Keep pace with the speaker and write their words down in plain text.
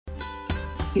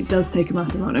It does take a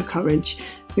massive amount of courage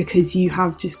because you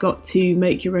have just got to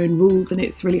make your own rules, and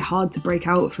it's really hard to break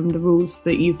out from the rules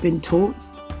that you've been taught.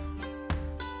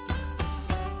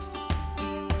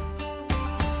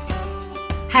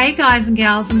 Hey guys and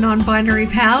gals and non-binary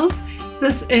pals,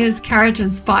 this is Courage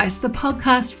and Spice, the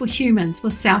podcast for humans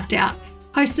with self-doubt,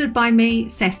 hosted by me,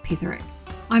 Sass Petherick.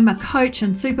 I'm a coach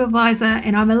and supervisor,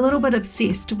 and I'm a little bit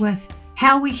obsessed with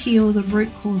how we heal the root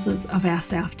causes of our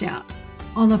self-doubt.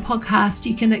 On the podcast,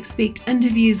 you can expect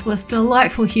interviews with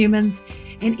delightful humans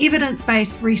and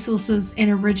evidence-based resources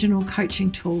and original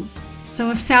coaching tools.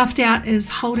 So if self-doubt is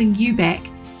holding you back,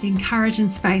 then Courage and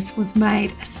Space was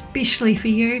made especially for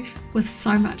you with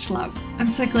so much love. I'm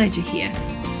so glad you're here.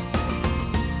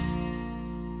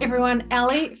 Everyone,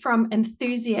 Ellie from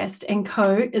Enthusiast &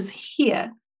 Co. is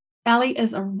here. Ellie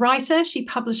is a writer. She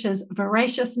publishes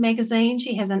Voracious magazine.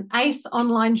 She has an Ace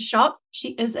online shop. She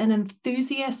is an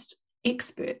enthusiast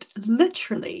expert,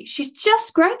 literally. She's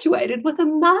just graduated with a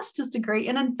master's degree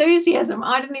in enthusiasm.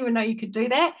 I didn't even know you could do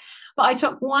that. But I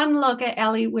took one look at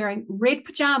Ellie wearing red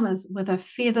pajamas with a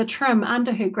feather trim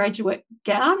under her graduate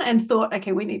gown and thought,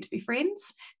 okay, we need to be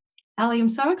friends. Ellie, I'm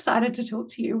so excited to talk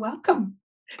to you. Welcome.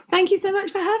 Thank you so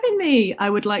much for having me. I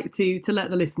would like to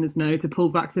let the listeners know, to pull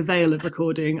back the veil of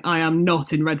recording, I am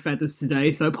not in red feathers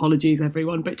today, so apologies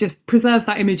everyone, but just preserve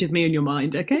that image of me in your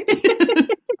mind, okay?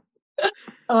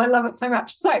 Oh, I love it so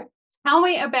much. So tell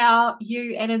me about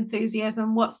you and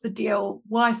enthusiasm. What's the deal?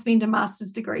 Why spend a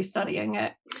master's degree studying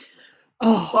it?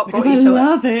 Oh, because I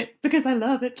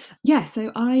love it. Yeah,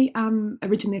 so I am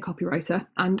originally a copywriter,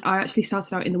 and I actually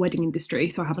started out in the wedding industry.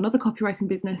 So I have another copywriting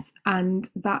business, and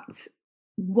that's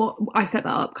what I set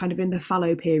that up kind of in the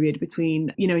fallow period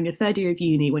between, in your third year of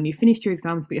uni when you finished your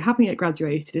exams, but you haven't yet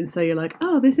graduated. And so you're like,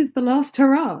 oh, this is the last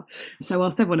hurrah. So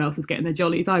whilst everyone else was getting their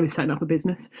jollies, I was setting up a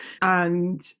business.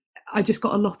 And I just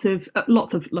got lots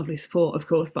of lovely support, of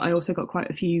course, but I also got quite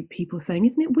a few people saying,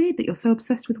 isn't it weird that you're so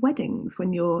obsessed with weddings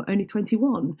when you're only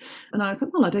 21? And I was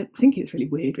like, well, I don't think it's really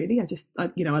weird, really. I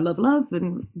love love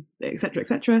and et cetera, et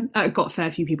cetera. I got a fair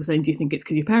few people saying, do you think it's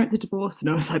because your parents are divorced?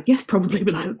 And I was like, yes, probably,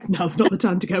 but now's not the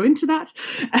time to go into that.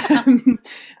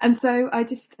 And so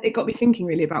it got me thinking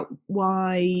really about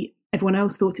why everyone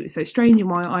else thought it was so strange and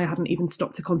why I hadn't even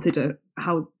stopped to consider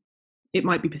how it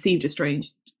might be perceived as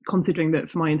strange, considering that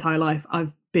for my entire life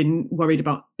I've been worried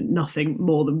about nothing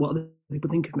more than what other people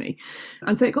think of me.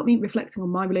 And so it got me reflecting on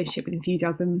my relationship with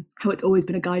enthusiasm, how it's always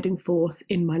been a guiding force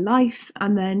in my life.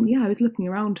 And then I was looking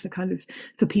around for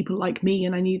people like me,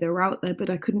 and I knew they were out there, but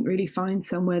I couldn't really find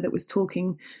somewhere that was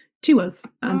talking to us.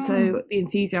 And so the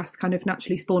enthusiast kind of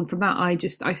naturally spawned from that.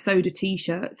 I sewed a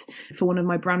t-shirt for one of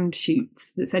my brand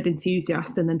shoots that said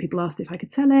enthusiast, and then people asked if I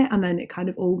could sell it, and then it kind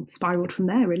of all spiraled from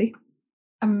there, really.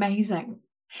 Amazing.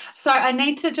 So I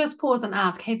need to just pause and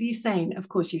ask, of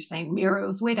course you've seen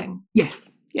Muriel's Wedding?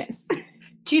 Yes.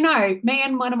 Do you know, me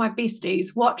and one of my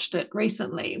besties watched it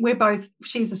recently.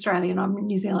 She's Australian, I'm in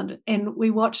New Zealand, and we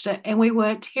watched it and we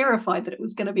were terrified that it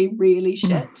was going to be really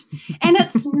shit. And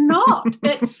it's not.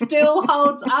 It still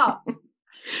holds up.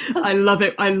 I love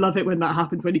it when that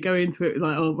happens, when you go into it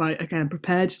like, oh right, okay, I'm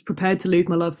prepared to lose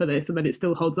my love for this, and then it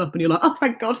still holds up and you're like, oh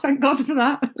thank God for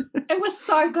that. It was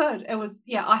so good.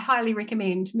 I highly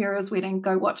recommend Muriel's Wedding.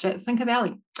 Go watch it. Think of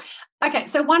Ellie. Okay,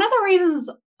 so one of the reasons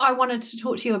I wanted to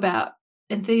talk to you about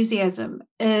enthusiasm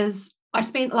is I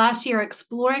spent last year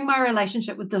exploring my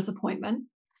relationship with disappointment,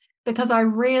 because I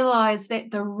realized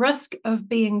that the risk of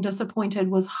being disappointed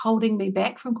was holding me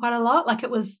back from quite a lot. Like,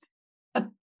 it was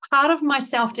part of my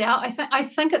self-doubt. I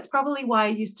think it's probably why I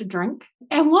used to drink.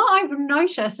 And what I've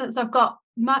noticed since I've got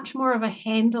much more of a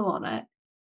handle on it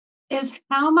is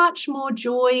how much more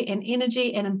joy and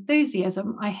energy and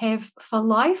enthusiasm I have for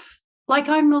life. Like,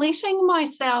 I'm letting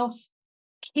myself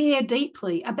care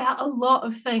deeply about a lot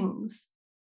of things.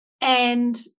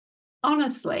 And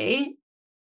honestly,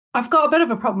 I've got a bit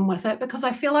of a problem with it, because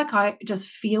I feel like I just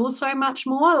feel so much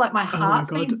more, like my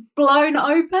heart's been blown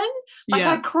open. Like,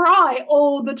 I cry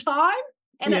all the time,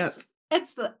 and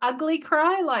it's the ugly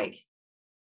cry.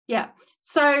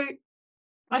 So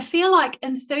I feel like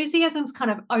enthusiasm's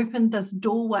kind of opened this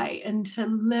doorway into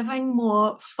living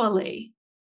more fully,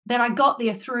 that I got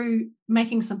there through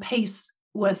making some peace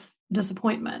with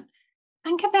disappointment.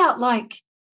 Think about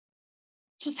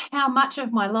just how much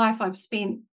of my life I've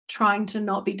spent trying to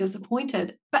not be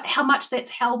disappointed, but how much that's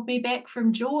held me back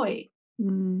from joy.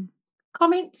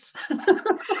 comments?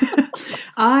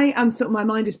 I am sort of, my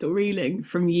mind is still reeling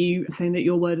from you saying that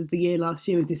your word of the year last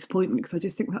year was disappointment, because I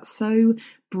just think that's so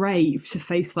brave to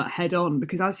face that head on,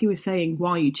 because as you were saying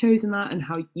why you chosen that and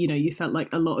how, you know, you felt like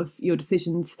a lot of your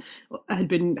decisions had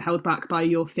been held back by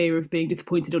your fear of being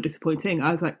disappointed or disappointing,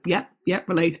 I was like, yep,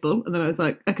 relatable. And then I was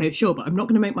like, okay, sure, but I'm not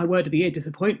going to make my word of the year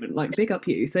disappointment. Like, big up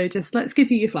you. So just let's give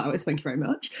you your flowers. Thank you very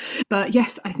much. But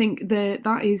yes, I think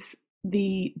that is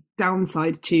the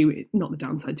downside to, not the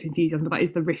downside to enthusiasm, but that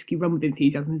is the risk you run with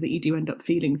enthusiasm, is that you do end up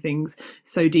feeling things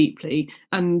so deeply.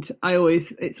 And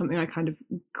it's something I kind of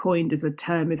coined as a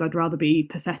term, is I'd rather be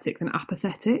pathetic than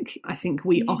apathetic. I think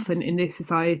we often in this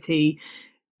society,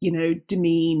 you know,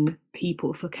 demean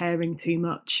people for caring too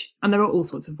much. And there are all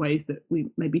sorts of ways that we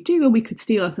maybe do, or we could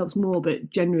steel ourselves more,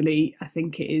 but generally I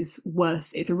think it's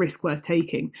a risk worth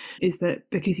taking, is that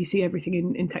because you see everything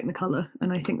in Technicolor,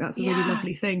 and I think that's a really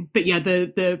lovely thing. But yeah,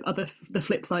 the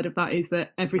flip side of that is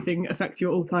that everything affects you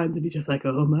at all times, and you're just like,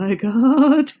 oh my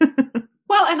God.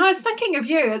 Well, and I was thinking of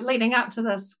you leading up to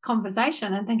this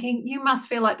conversation and thinking, you must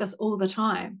feel like this all the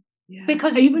time. Yeah.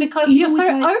 Because you're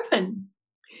so open.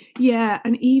 Yeah,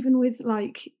 and even with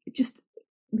like, just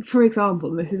for example,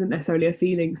 and this isn't necessarily a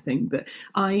feelings thing, but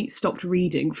I stopped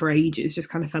reading for ages, just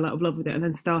kind of fell out of love with it, and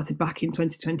then started back in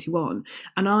 2021.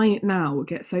 And I now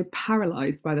get so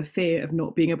paralysed by the fear of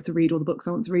not being able to read all the books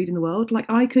I want to read in the world. Like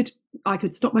I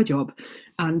could stop my job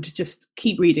and just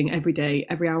keep reading every day,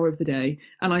 every hour of the day,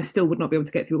 and I still would not be able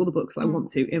to get through all the books that I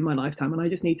want to in my lifetime. And I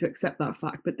just need to accept that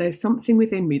fact. But there's something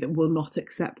within me that will not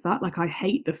accept that. Like, I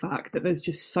hate the fact that there's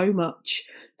just so much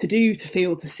to do, to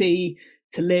feel, to see,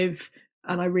 to live.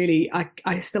 And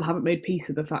I still haven't made peace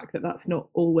with the fact that that's not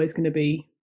always going to be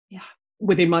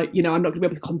within my, you know, I'm not going to be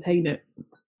able to contain it.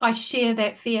 I share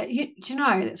that fear. Do you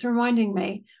know, it's reminding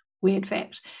me, weird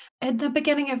fact, at the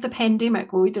beginning of the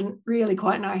pandemic, where we didn't really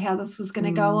quite know how this was going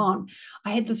to go on,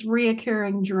 I had this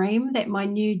reoccurring dream that my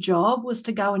new job was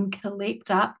to go and collect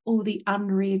up all the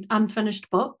unfinished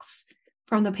books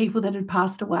from the people that had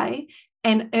passed away.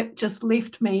 And it just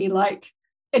left me like,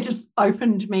 it just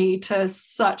opened me to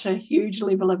such a huge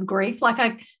level of grief. Like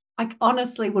I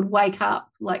honestly would wake up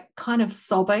like kind of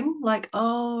sobbing, like,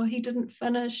 oh, he didn't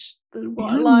finish the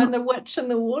Lion, the Witch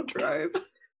and the Wardrobe.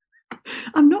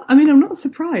 I'm not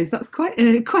surprised. That's quite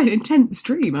an intense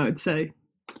dream, I would say.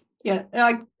 Yeah,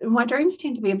 my dreams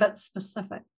tend to be a bit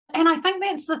specific. And I think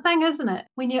that's the thing, isn't it?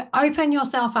 When you open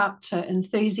yourself up to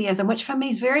enthusiasm, which for me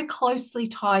is very closely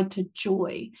tied to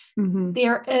joy,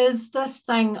 there is this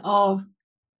thing of,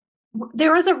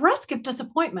 there is a risk of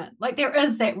disappointment. Like, there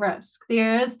is that risk.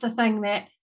 There is the thing that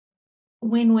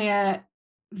when we're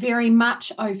very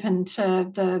much open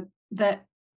to the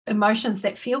emotions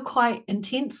that feel quite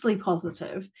intensely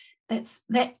positive,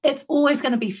 that it's always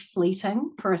going to be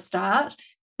fleeting for a start,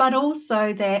 but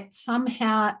also that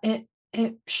somehow it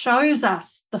shows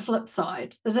us the flip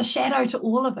side. There's a shadow to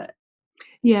all of it.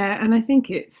 Yeah, and I think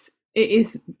it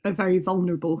is a very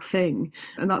vulnerable thing,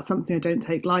 and that's something I don't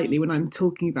take lightly when I'm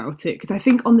talking about it, because I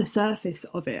think on the surface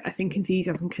of it, I think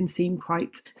enthusiasm can seem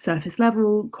quite surface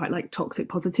level, quite like toxic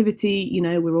positivity. You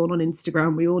know, we're all on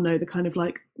Instagram, we all know the kind of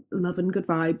like love and good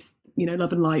vibes, you know,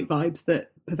 love and light vibes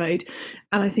that pervade.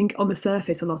 And I think on the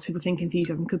surface, a lot of people think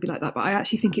enthusiasm could be like that, but I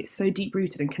actually think it's so deep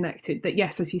rooted and connected that,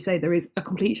 yes, as you say, there is a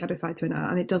complete shadow side to it,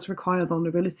 and it does require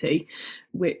vulnerability,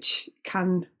 which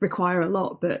can require a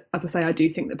lot. But as I say, I do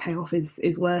think the payoff is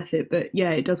worth it. But yeah,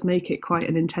 it does make it quite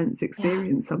an intense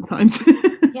experience sometimes.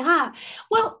 Yeah.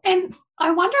 Well, and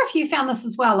I wonder if you found this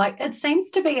as well. Like, it seems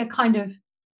to be a kind of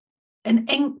an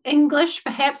English,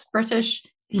 perhaps British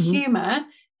humour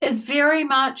is very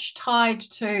much tied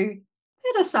to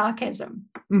a bit of sarcasm.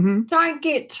 Don't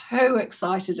get too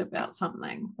excited about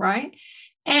something, right?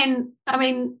 And I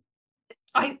mean,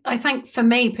 I think for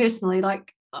me personally,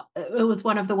 like, it was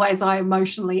one of the ways I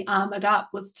emotionally armored up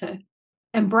was to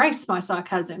embrace my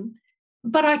sarcasm.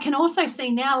 But I can also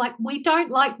see now, like, we don't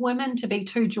like women to be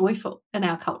too joyful in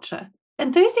our culture.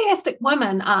 Enthusiastic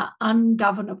women are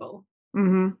ungovernable.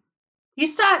 You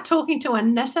start talking to a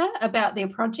knitter about their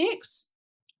projects,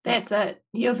 that's it.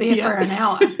 You're there for an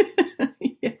hour.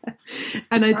 Yeah.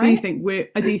 And I do think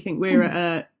we're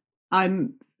at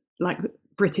I'm like,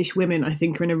 British women, I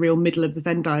think, are in a real middle of the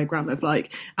Venn diagram of,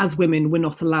 like, as women, we're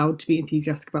not allowed to be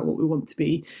enthusiastic about what we want to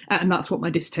be. And that's what my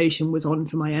dissertation was on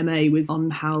for my MA, was on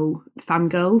how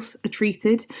fangirls are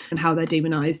treated and how they're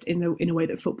demonised in a way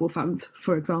that football fans,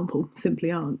 for example, simply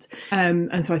aren't.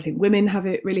 And so I think women have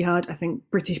it really hard. I think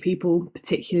British people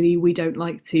particularly, we don't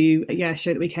like to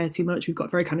show that we care too much. We've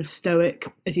got very kind of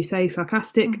stoic, as you say,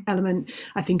 sarcastic element.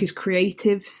 I think as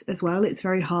creatives as well, it's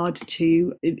very hard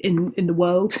to, in the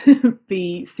world, be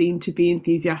be seen to be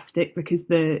enthusiastic because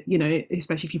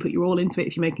especially if you put your all into it,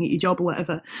 if you're making it your job or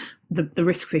whatever, the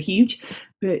risks are huge.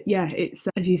 But yeah, it's,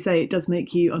 as you say, it does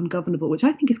make you ungovernable, which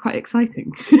I think is quite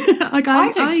exciting. Like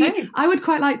I do too. I would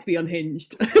quite like to be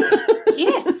unhinged.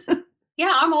 Yes.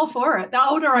 Yeah, I'm all for it. The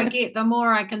older I get, the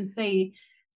more I can see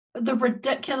the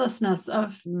ridiculousness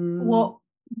of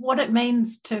what it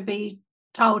means to be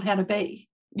told how to be.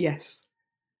 Yes.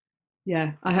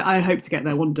 Yeah, I hope to get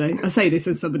there one day. I say this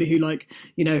as somebody who, like,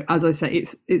 as I say,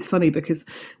 it's funny because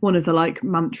one of the like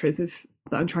mantras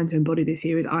that I'm trying to embody this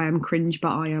year is I am cringe,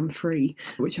 but I am free,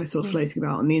 which I saw floating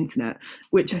about on the internet,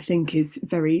 which I think is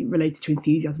very related to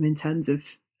enthusiasm in terms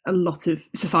of a lot of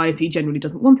society generally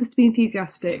doesn't want us to be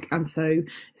enthusiastic, and so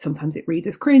sometimes it reads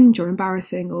as cringe or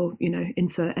embarrassing or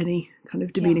insert any kind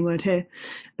of demeaning word here.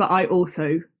 But I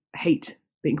also hate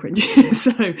being cringe.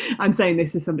 So I'm saying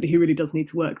this as somebody who really does need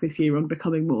to work this year on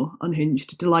becoming more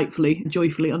unhinged, delightfully,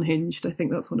 joyfully unhinged. I think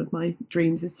that's one of my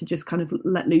dreams, is to just kind of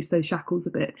let loose those shackles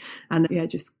a bit and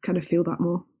just kind of feel that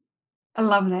more. I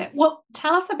love that. Well,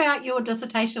 tell us about your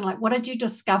dissertation. Like, what did you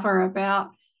discover about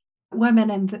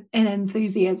women and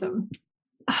enthusiasm?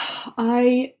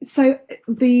 My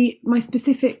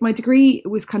degree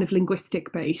was kind of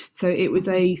linguistic based, so it was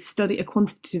a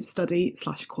quantitative study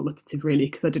 / qualitative, really,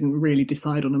 because I didn't really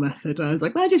decide on a method. I was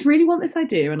like, well, I just really want this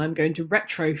idea and I'm going to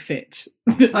retrofit.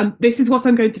 This is what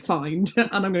I'm going to find, and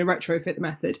I'm going to retrofit the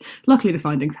method. Luckily the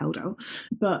findings held out,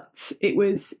 but it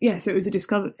was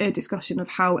a discussion of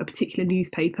how a particular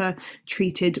newspaper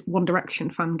treated One Direction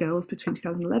fangirls between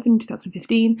 2011 and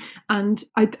 2015, and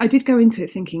I did go into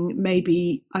it thinking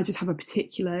maybe I just have a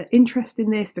particular interest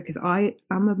in this because I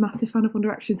am a massive fan of One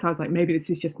Direction. So I was like, maybe this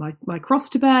is just my cross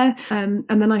to bear. And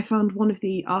then I found one of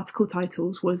the article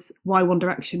titles was Why One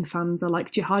Direction Fans Are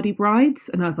Like Jihadi Brides.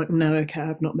 And I was like, no, okay,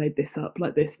 I've not made this up.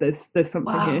 Like this, there's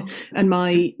something here. And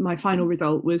my final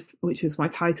result was, which is my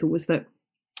title, was that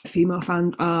female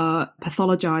fans are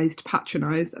pathologized,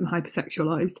 patronized and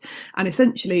hypersexualized. And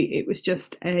essentially it was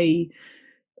just a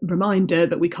reminder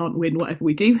that we can't win whatever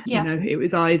we do. It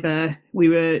was either we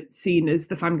were seen as,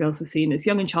 the fangirls were seen as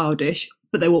young and childish,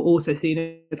 but they were also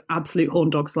seen as absolute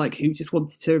horn dogs, like who just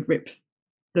wanted to rip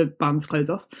the band's clothes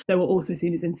off. They were also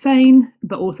seen as insane,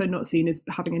 but also not seen as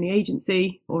having any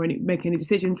agency or making any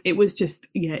decisions. It was just,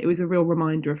 it was a real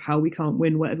reminder of how we can't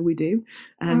win whatever we do.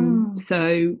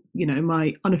 So,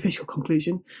 my unofficial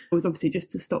conclusion was obviously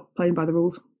just to stop playing by the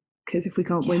rules. Because if we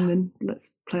can't win, then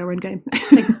let's play our own game.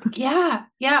 Yeah.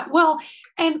 Well,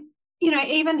 and,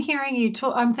 even hearing you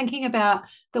talk, I'm thinking about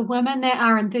the women that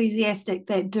are enthusiastic,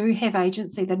 that do have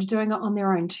agency, that are doing it on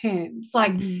their own terms.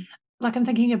 Like I'm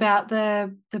thinking about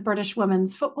the British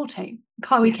women's football team,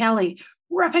 Chloe Kelly,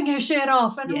 ripping her shirt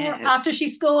off and after she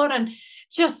scored, and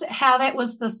just how that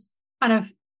was this kind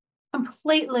of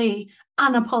completely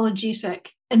unapologetic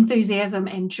enthusiasm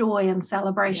and joy and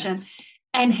celebration,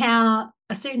 and how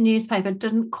a certain newspaper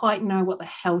didn't quite know what the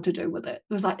hell to do with it.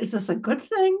 It was like, is this a good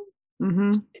thing?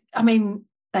 I mean,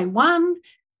 they won.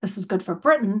 This is good for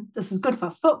Britain. This is good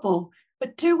for football.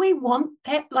 But do we want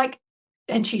that? Like,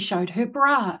 and she showed her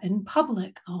bra in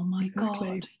public. Oh my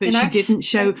God! But she didn't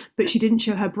show. But she didn't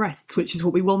show her breasts, which is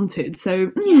what we wanted.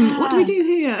 So what do we do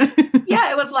here?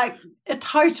 It was like a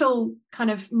total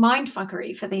kind of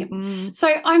mindfuckery for them. So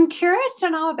I'm curious to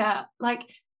know about like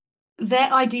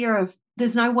that idea of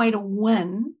there's no way to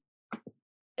win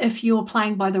if you're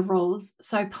playing by the rules.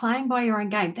 So playing by your own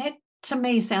game, that to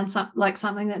me sounds like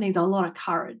something that needs a lot of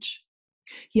courage.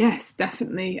 Yes,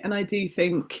 definitely. And I do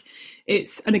think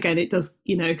it does,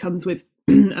 comes with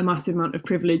a massive amount of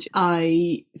privilege.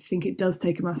 I think it does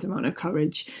take a massive amount of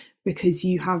courage, because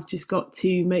you have just got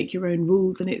to make your own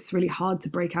rules, and it's really hard to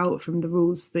break out from the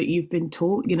rules that you've been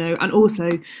taught, and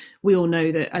also we all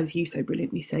know that, as you so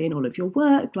brilliantly say in all of your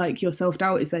work, like your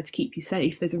self-doubt is there to keep you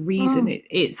safe. There's a reason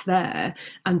it's there,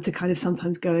 and to kind of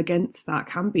sometimes go against that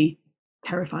can be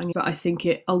terrifying. But I think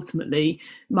it ultimately,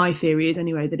 my theory is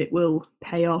anyway, that it will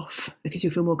pay off, because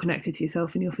you'll feel more connected to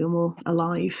yourself and you'll feel more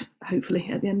alive, hopefully,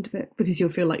 at the end of it, because you'll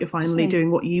feel like you're finally doing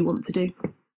what you want to do.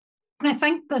 And I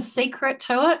think the secret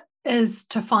to it is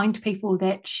to find people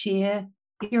that share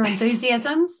your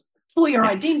enthusiasms for your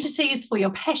identities, for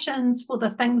your passions, for the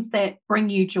things that bring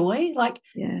you joy. Like,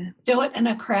 do it in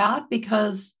a crowd,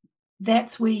 because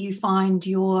that's where you find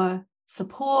your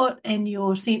support and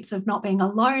your sense of not being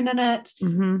alone in it,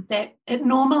 that it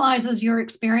normalizes your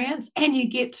experience, and you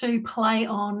get to play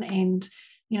on and,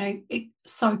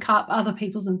 soak up other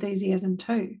people's enthusiasm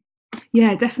too.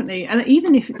 Yeah, definitely. And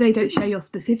even if they don't share your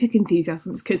specific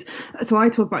enthusiasms, so I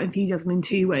talk about enthusiasm in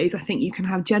two ways. I think you can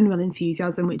have general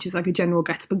enthusiasm, which is like a general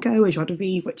get up and go, a joie de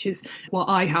vivre, which is what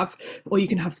I have, or you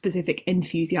can have specific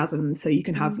enthusiasm. So you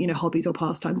can have, hobbies or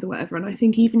pastimes or whatever. And I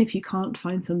think even if you can't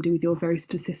find somebody with your very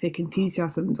specific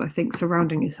enthusiasms, I think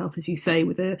surrounding yourself, as you say,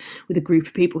 with a group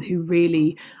of people who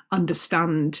really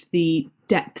understand the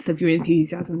depth of your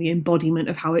enthusiasm, the embodiment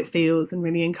of how it feels, and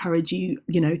really encourage you,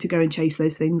 to go and chase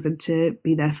those things and to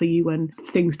be there for you when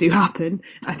things do happen.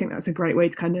 I think that's a great way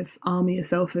to kind of armor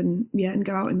yourself and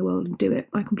go out in the world and do it.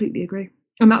 I completely agree.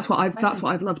 And that's what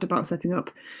I've loved about setting up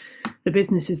the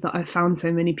business, is that I've found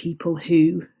so many people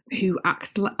who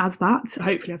act as that.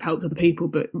 Hopefully I've helped other people,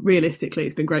 but realistically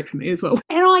it's been great for me as well.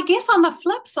 And I guess on the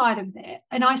flip side of that,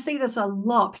 and I see this a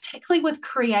lot, particularly with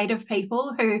creative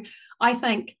people who I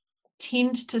think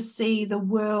tend to see the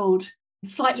world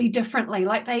slightly differently.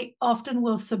 Like they often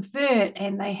will subvert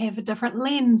and they have a different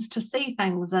lens to see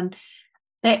things. And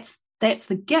that's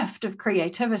the gift of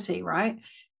creativity, right?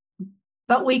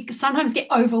 But we sometimes get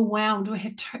overwhelmed. We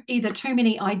have either too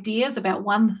many ideas about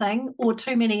one thing or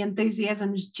too many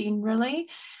enthusiasms generally.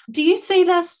 Do you see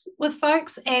this with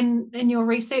folks and in your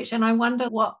research? And I wonder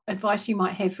what advice you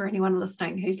might have for anyone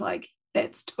listening who's like,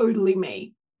 that's totally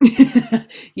me.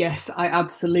 Yes, I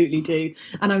absolutely do.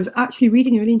 And I was actually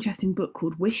reading a really interesting book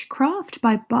called Wishcraft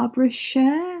by Barbara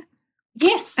Sher.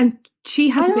 Yes. And she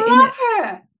has a bit in it. I love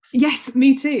her. Yes,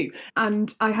 me too.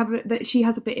 And I have that she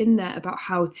has a bit in there about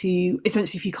how to,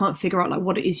 essentially, if you can't figure out like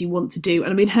what it is you want to do.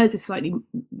 And I mean, hers is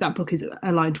that book is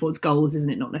aligned towards goals, isn't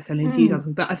it? Not necessarily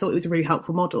enthusiasm, but I thought it was a really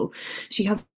helpful model. She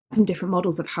has some different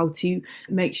models of how to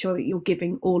make sure that you're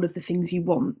giving all of the things you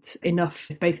want enough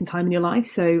space and time in your life.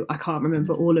 So I can't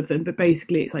remember all of them, but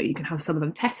basically it's like you can have some of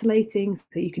them tessellating,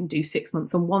 so you can do 6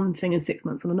 months on one thing and 6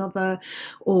 months on another,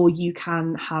 or you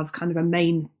can have kind of a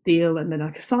main deal and then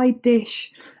like a side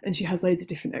dish. And she has loads of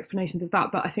different explanations of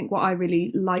that. But I think what I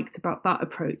really liked about that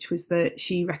approach was that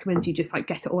she recommends you just like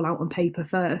get it all out on paper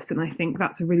first. And I think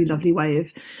that's a really lovely way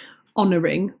of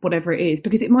honouring whatever it is,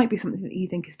 because it might be something that you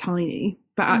think is tiny,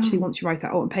 but actually once you write it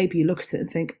out on paper, you look at it and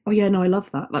think, oh yeah, no, I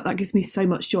love that. Like that gives me so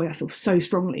much joy. I feel so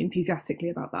strongly, enthusiastically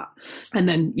about that. And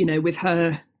then,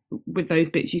 with those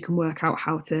bits, you can work out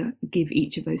how to give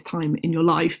each of those time in your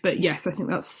life. But yes, I think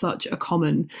that's such a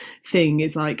common thing,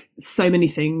 is like so many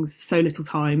things, so little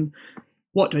time.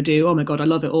 What do I do? Oh my God, I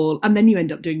love it all. And then you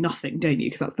end up doing nothing, don't you?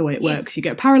 Because that's the way it works. You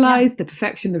get paralysed, the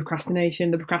perfection, the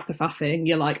procrastination, the procrastifaffing.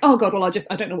 You're like, oh God, well, I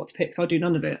don't know what to pick, so I'll do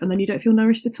none of it. And then you don't feel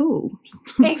nourished at all.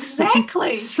 Exactly.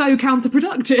 Which is so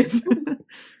counterproductive.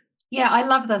 Yeah, I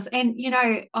love this. And,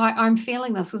 I'm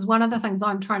feeling this because one of the things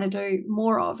I'm trying to do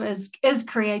more of is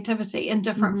creativity in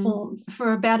different forms.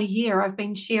 For about a year, I've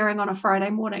been sharing on a Friday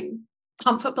morning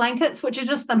comfort blankets, which are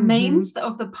just the memes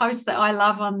of the posts that I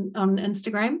love on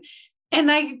Instagram. And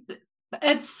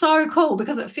it's so cool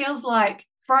because it feels like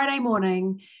Friday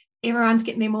morning, everyone's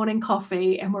getting their morning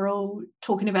coffee and we're all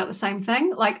talking about the same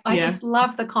thing. Like I just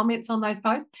love the comments on those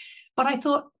posts. But I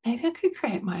thought maybe I could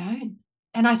create my own.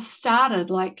 And I started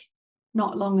like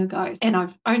not long ago, and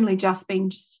I've only just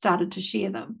been started to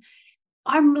share them.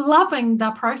 I'm loving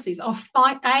the process of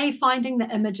finding the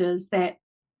images that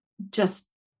just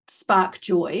spark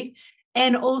joy.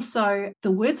 And also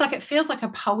the words, like it feels like a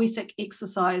poetic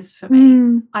exercise for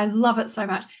me. I love it so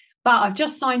much. But I've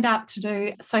just signed up to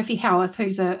do Sophie Howarth,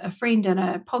 who's a friend and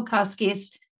a podcast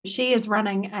guest. She is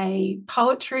running a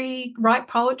write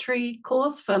poetry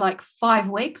course for like 5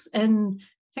 weeks. I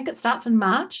think it starts in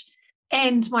March.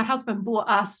 And my husband bought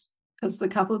us, because the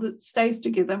couple that stays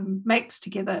together makes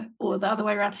together, or the other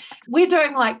way around. We're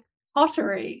doing like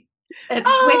pottery. We're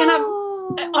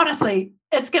gonna, honestly,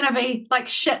 it's going to be like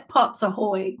shit pots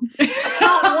ahoy.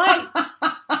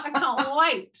 I can't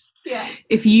wait. Yeah.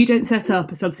 If you don't set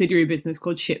up a subsidiary business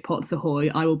called Shit Pots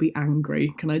Ahoy, I will be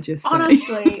angry. Can I just say?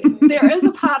 Honestly, there is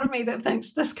a part of me that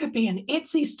thinks this could be an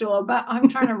Etsy store, but I'm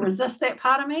trying to resist that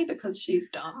part of me because she's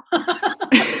dumb.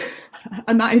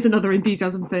 And that is another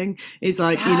enthusiasm thing, is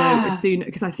like, as soon,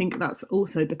 because I think that's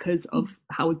also because of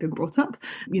how we've been brought up,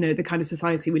 the kind of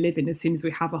society we live in. As soon as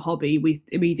we have a hobby, we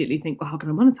immediately think, well, how can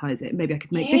I monetize it? Maybe I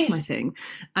could make this my thing.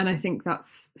 And I think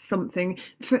that's something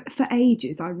for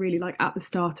ages. I really like, at the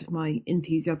start of my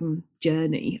enthusiasm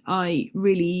journey, I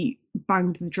really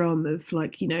banged the drum of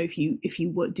like, if you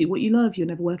do what you love, you'll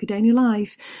never work a day in your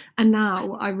life. And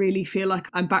now I really feel like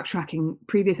I'm backtracking.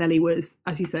 Previous Ellie was,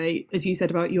 as you said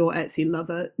about your Etsy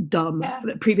lover, dumb.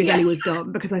 Previous Ellie was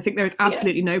dumb, because I think there is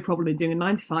absolutely no problem in doing a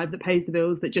 9 to 5 that pays the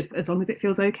bills, that just as long as it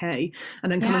feels okay, and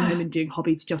then coming home and doing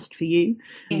hobbies just for you.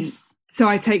 So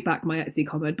I take back my Etsy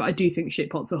comment, but I do think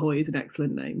Shitpots Ahoy is an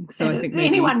excellent name. So I think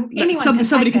maybe anyone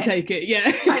somebody can take it. Yeah,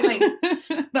 totally.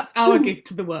 That's our gift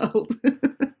to the world.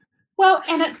 Well,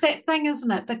 and it's that thing,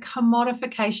 isn't it? The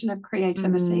commodification of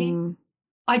creativity.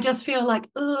 I just feel like,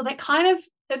 oh, that kind of,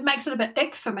 it makes it a bit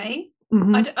ick for me.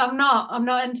 I'm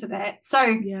not into that. So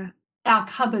yeah, our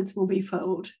cupboards will be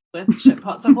filled with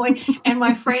Shitpots Ahoy, and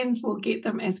my friends will get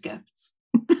them as gifts.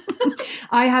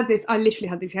 I literally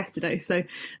had this yesterday. So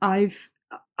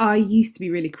I used to be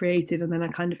really creative, and then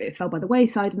it fell by the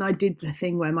wayside, and I did the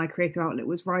thing where my creative outlet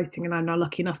was writing, and I'm now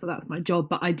lucky enough that that's my job,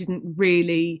 but I didn't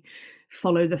really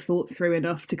follow the thought through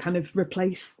enough to kind of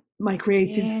replace my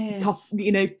creative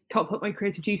top up my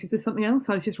creative juices with something else.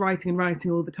 So I was just writing and writing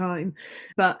all the time.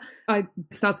 But I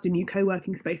started a new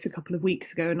co-working space a couple of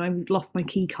weeks ago, and I lost my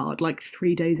key card like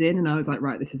 3 days in, and I was like,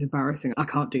 right, this is embarrassing, I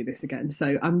can't do this again.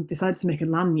 So I decided to make a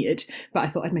lanyard, but I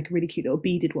thought I'd make a really cute little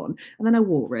beaded one, and then I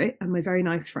wore it, and my very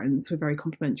nice friends were very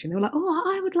complimentary, and they were like,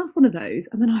 oh, I would love one of those.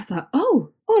 And then I was like, oh,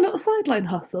 a little sideline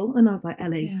hustle. And I was like,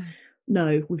 Ellie,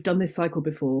 no, we've done this cycle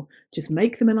before. Just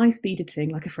make them a nice beaded thing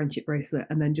like a friendship bracelet,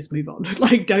 and then just move on.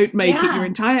 Like, don't make it your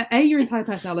entire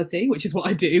personality, which is what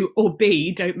I do, or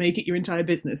B, don't make it your entire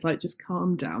business. Like, just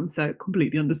calm down. So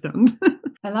completely understand.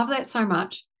 I love that so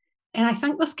much. And I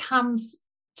think this comes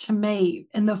to me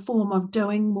in the form of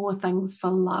doing more things for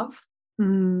love.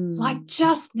 Like,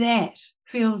 just that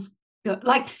feels good.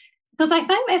 Like, because I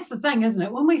think that's the thing, isn't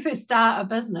it? When we first start a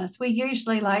business, we're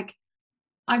usually like,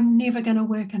 I'm never going to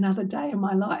work another day in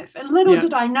my life. And little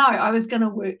did I know I was going to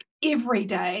work every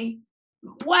day,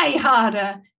 way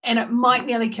harder, and it might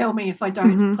nearly kill me if I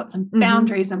don't put some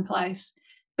boundaries in place.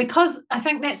 Because I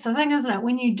think that's the thing, isn't it?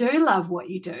 When you do love what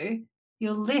you do,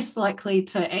 you're less likely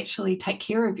to actually take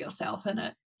care of yourself in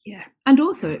it. Yeah. And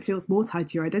also it feels more tied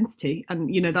to your identity.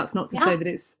 And, that's not to say that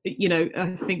it's,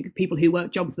 I think people who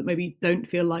work jobs that maybe don't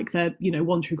feel like they're,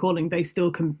 one true calling, they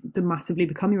still can massively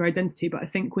become your identity. But I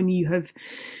think when you have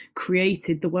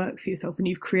created the work for yourself, when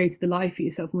you've created the life for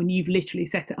yourself, when you've literally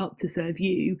set it up to serve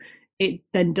you, it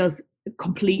then does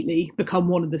completely become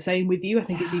one and the same with you. I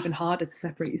think it's even harder to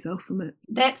separate yourself from it.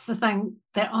 That's the thing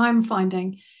that I'm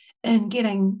finding in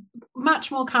getting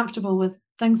much more comfortable with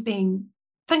things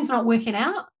not working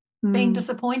out, being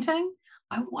disappointing.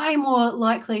 I'm way more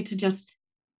likely to just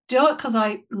do it because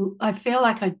I feel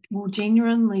like I will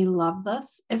genuinely love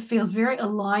this. It feels very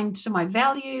aligned to my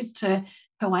values, to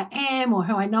who I am or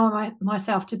who I know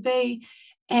myself to be.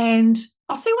 And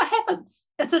I'll see what happens.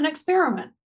 It's an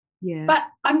experiment. Yeah. But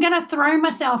I'm going to throw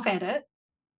myself at it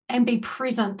and be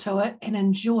present to it and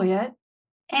enjoy it.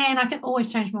 And I can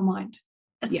always change my mind.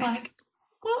 It's like,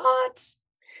 what?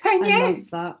 Who knew? I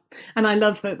love that. And I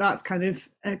love that that's kind of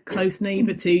a close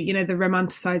neighbour to, the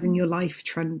romanticising your life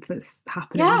trend that's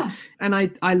happening. Yeah. And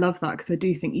I love that because I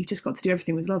do think you've just got to do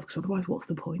everything with love, because otherwise what's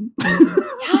the point?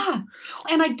 Yeah.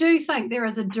 And I do think there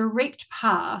is a direct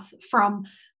path from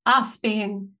us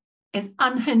being as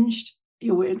unhinged,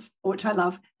 your words, which I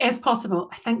love, as possible.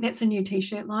 I think that's a new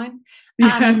T-shirt line.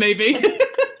 Yeah, maybe.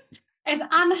 As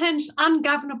unhinged,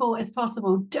 ungovernable as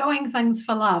possible, doing things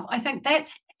for love. I think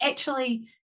that's actually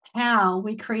how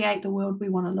we create the world we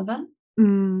want to live in.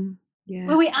 Yeah.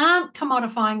 Where we aren't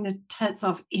commodifying the tits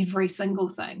of every single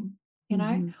thing,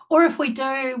 or if we do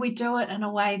it in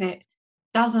a way that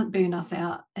doesn't burn us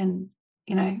out and,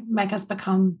 make us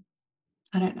become,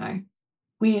 I don't know,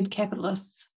 weird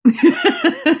capitalists.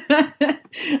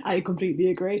 I completely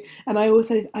agree. And I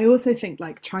also think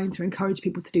like trying to encourage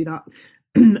people to do that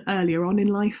earlier on in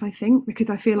life, I think, because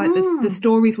I feel like the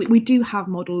stories we do have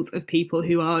models of people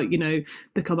who are,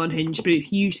 become unhinged, but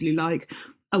it's usually like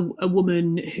a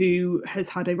woman who has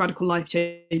had a radical life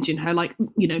change in her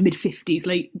mid 50s,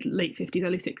 late 50s,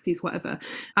 early 60s, whatever.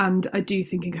 And I do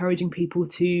think encouraging people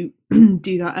to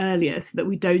do that earlier, so that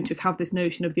we don't just have this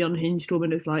notion of the unhinged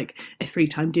woman as like a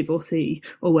 3-time divorcee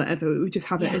or whatever. We just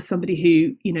have it as somebody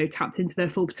who, tapped into their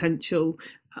full potential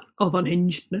of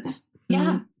unhingedness.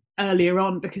 Earlier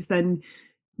on, because then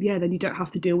you don't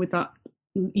have to deal with that.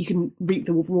 You can reap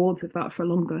the rewards of that for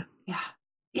longer.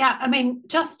 Yeah. I mean,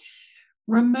 just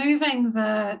removing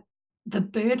the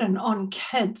burden on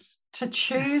kids to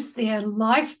choose their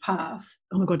life path.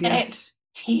 Oh my God, yes.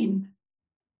 At 10.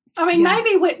 I mean,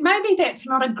 maybe that's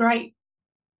not a great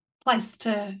place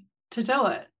to do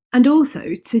it. And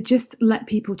also to just let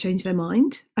people change their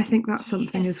mind. I think that's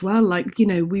something as well. Like, you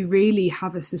know, we really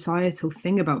have a societal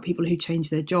thing about people who change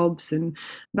their jobs. And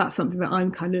that's something that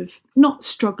I'm kind of not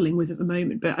struggling with at the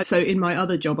moment. But so in my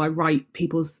other job, I write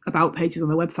people's about pages on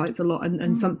their websites a lot.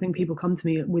 And something people come to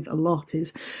me with a lot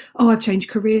is, oh, I've changed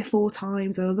career 4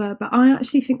 times. But I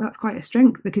actually think that's quite a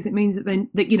strength, because it means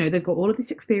that you know, they've got all of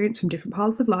this experience from different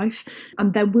paths of life,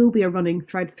 and there will be a running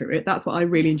thread through it. That's what I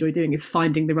really enjoy doing, is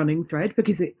finding the running thread,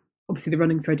 because obviously the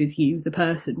running thread is you, the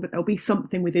person, but there'll be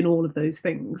something within all of those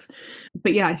things.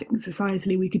 But yeah, I think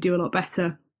societally we could do a lot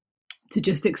better to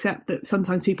just accept that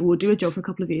sometimes people will do a job for a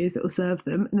couple of years, it will serve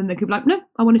them, and then they could be like, no,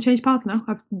 I want to change paths now.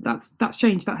 That's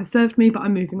changed, that has served me, but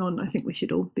I'm moving on. I think we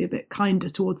should all be a bit kinder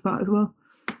towards that as well.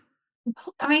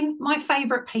 I mean, my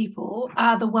favourite people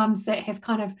are the ones that have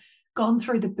kind of gone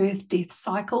through the birth-death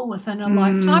cycle within a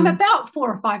lifetime about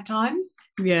 4 or 5 times.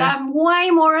 Yeah. They're way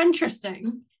more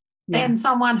interesting than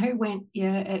someone who went,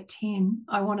 at 10,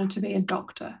 I wanted to be a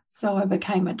doctor, so I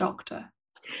became a doctor.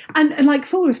 And like,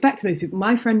 full respect to those people.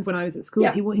 My friend, when I was at school,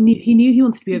 he knew he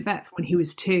wanted to be a vet when he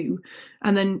was 2,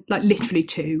 and then like literally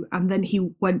 2, and then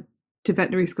he went to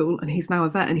veterinary school and he's now a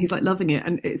vet and he's like loving it,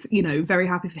 and it's, you know, very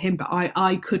happy for him. But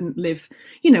I couldn't live,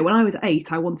 you know, when I was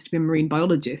 8 I wanted to be a marine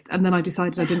biologist, and then I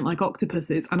decided I didn't like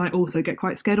octopuses, and I also get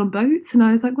quite scared on boats, and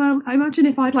I was like, well, I imagine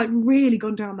if I'd like really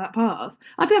gone down that path,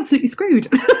 I'd be absolutely screwed.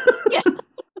 Yes.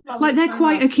 Like, they're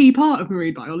quite a key part of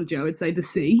marine biology, I would say, the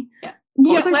sea.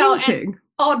 What was I thinking?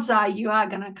 Odds are you are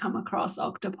going to come across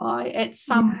octopi at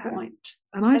some point,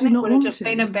 and I do not want to. Would have just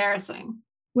been embarrassing.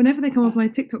 Whenever they come off my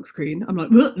TikTok screen, I'm like,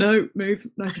 no, move.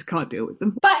 I just can't deal with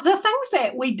them. But the things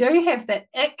that we do have that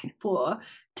ick for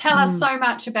tell us so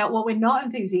much about what we're not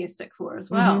enthusiastic for as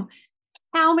well.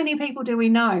 How many people do we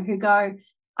know who go,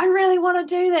 I really want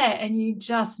to do that, and you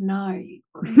just know.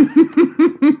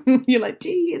 You're like,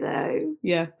 do you though?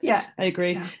 Yeah, I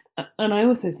agree. Yeah. And I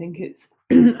also think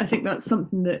I think that's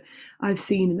something that I've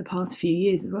seen in the past few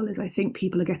years as well, is I think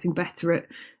people are getting better at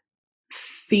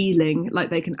feeling like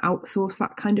they can outsource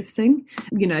that kind of thing,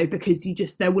 you know, because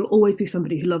there will always be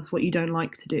somebody who loves what you don't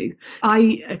like to do.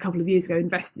 I, a couple of years ago,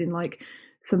 invested in like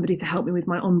somebody to help me with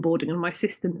my onboarding and my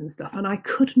systems and stuff, and I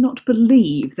could not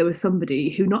believe there was somebody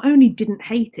who not only didn't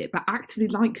hate it but actively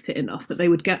liked it enough that they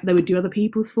would do other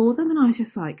people's for them. And I was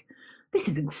just like, this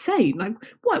is insane. Like,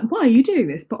 why are you doing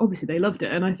this? But obviously they loved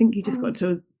it, and I think you just got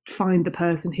to find the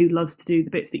person who loves to do the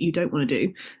bits that you don't want to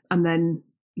do, and then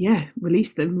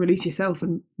release yourself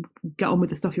and get on with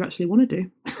the stuff you actually want to do.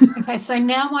 Okay, so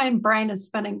now my brain is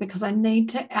spinning because I need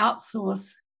to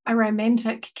outsource a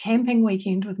romantic camping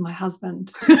weekend with my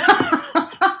husband.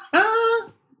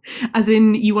 As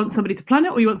in, you want somebody to plan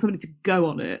it, or you want somebody to go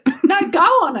on it? No, go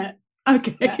on it.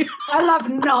 Okay. Yeah. I love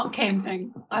not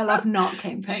camping.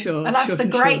 Sure, I love the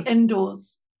great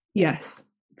indoors. Yes,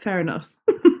 fair enough.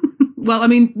 Well, I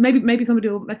mean, maybe somebody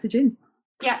will message in.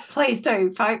 Yeah, please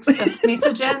do, folks. Just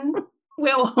message in.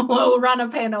 We'll run a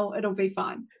panel. It'll be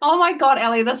fine. Oh my God,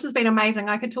 Ellie, this has been amazing.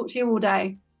 I could talk to you all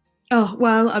day. Oh,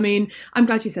 well, I mean, I'm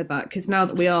glad you said that, because now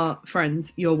that we are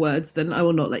friends, your words, then I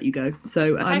will not let you go.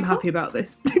 So okay, I'm happy about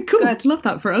this. Cool. Good. Love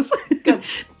that for us. Good.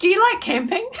 Do you like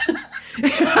camping?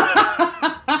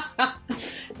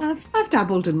 I've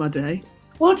dabbled in my day.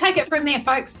 We'll take it from there,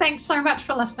 folks. Thanks so much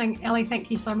for listening. Ellie, thank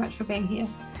you so much for being here.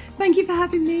 Thank you for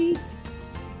having me.